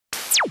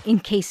in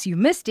case you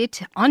missed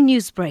it on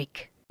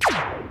Newsbreak.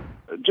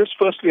 Just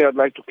firstly, I'd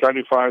like to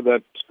clarify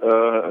that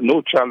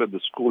no child at the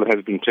school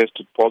has been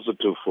tested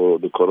positive for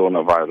the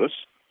coronavirus.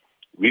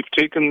 We've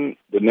taken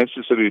the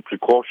necessary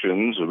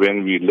precautions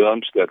when we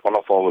learned that one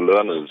of our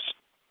learners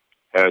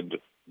had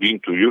been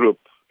to Europe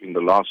in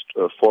the last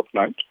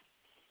fortnight,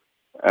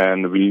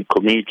 and we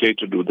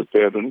communicated with the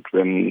parent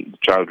when the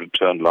child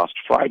returned last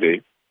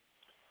Friday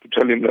to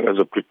tell him that as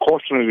a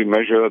precautionary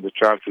measure, the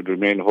child should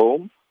remain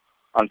home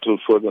until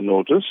further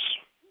notice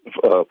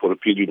for a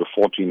period of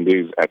 14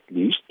 days at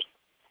least,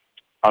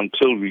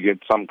 until we get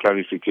some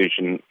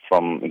clarification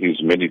from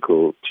his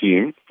medical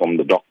team, from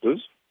the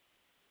doctors.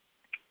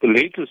 The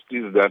latest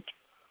is that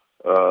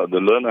the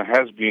learner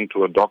has been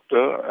to a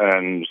doctor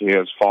and he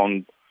has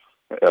found,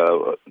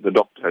 the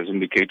doctor has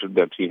indicated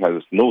that he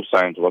has no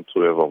signs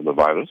whatsoever of the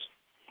virus.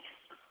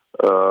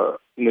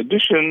 In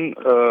addition,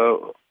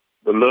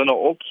 the learner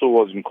also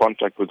was in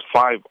contact with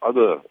 5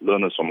 other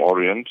learners from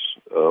Orient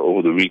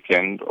over the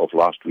weekend of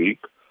last week.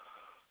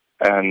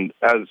 And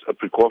as a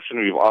precaution,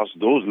 we've asked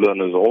those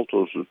learners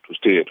also to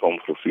stay at home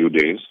for a few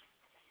days.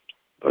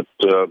 But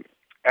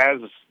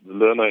as the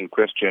learner in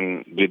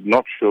question did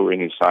not show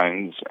any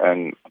signs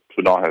and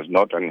to now has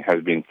not and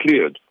has been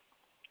cleared,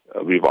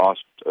 we've asked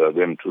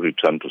them to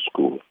return to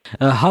school.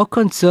 How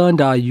concerned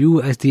are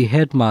you as the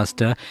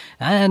headmaster,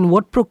 and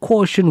what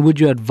precaution would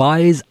you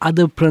advise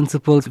other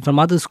principals from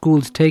other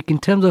schools take in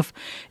terms of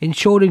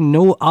ensuring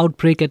no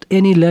outbreak at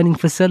any learning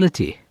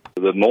facility?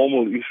 The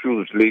normal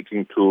issues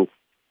relating to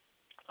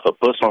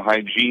personal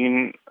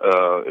hygiene,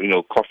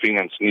 coughing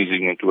and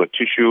sneezing into a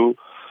tissue,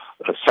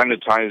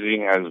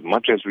 sanitizing as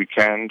much as we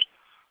can,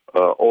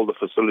 all the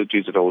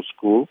facilities at our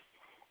school.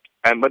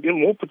 But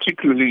more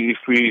particularly, if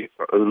we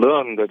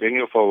learn that any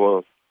of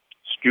our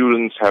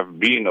students have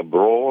been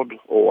abroad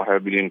or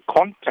have been in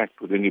contact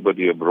with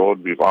anybody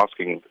abroad, we're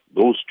asking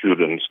those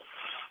students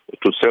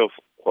to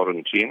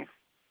self-quarantine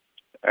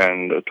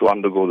and to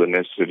undergo the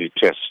necessary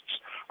tests.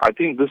 I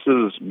think this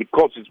is,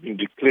 because it's been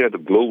declared a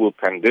global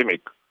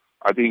pandemic,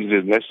 I think it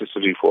is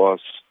necessary for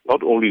us,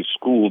 not only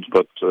schools,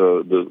 but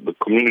the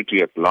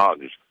community at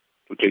large,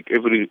 to take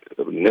every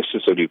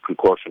necessary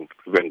precaution to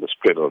prevent the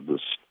spread of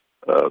this,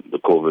 the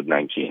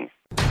COVID-19.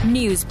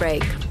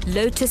 Newsbreak,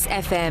 Lotus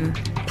FM,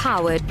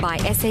 powered by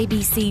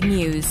SABC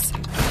News.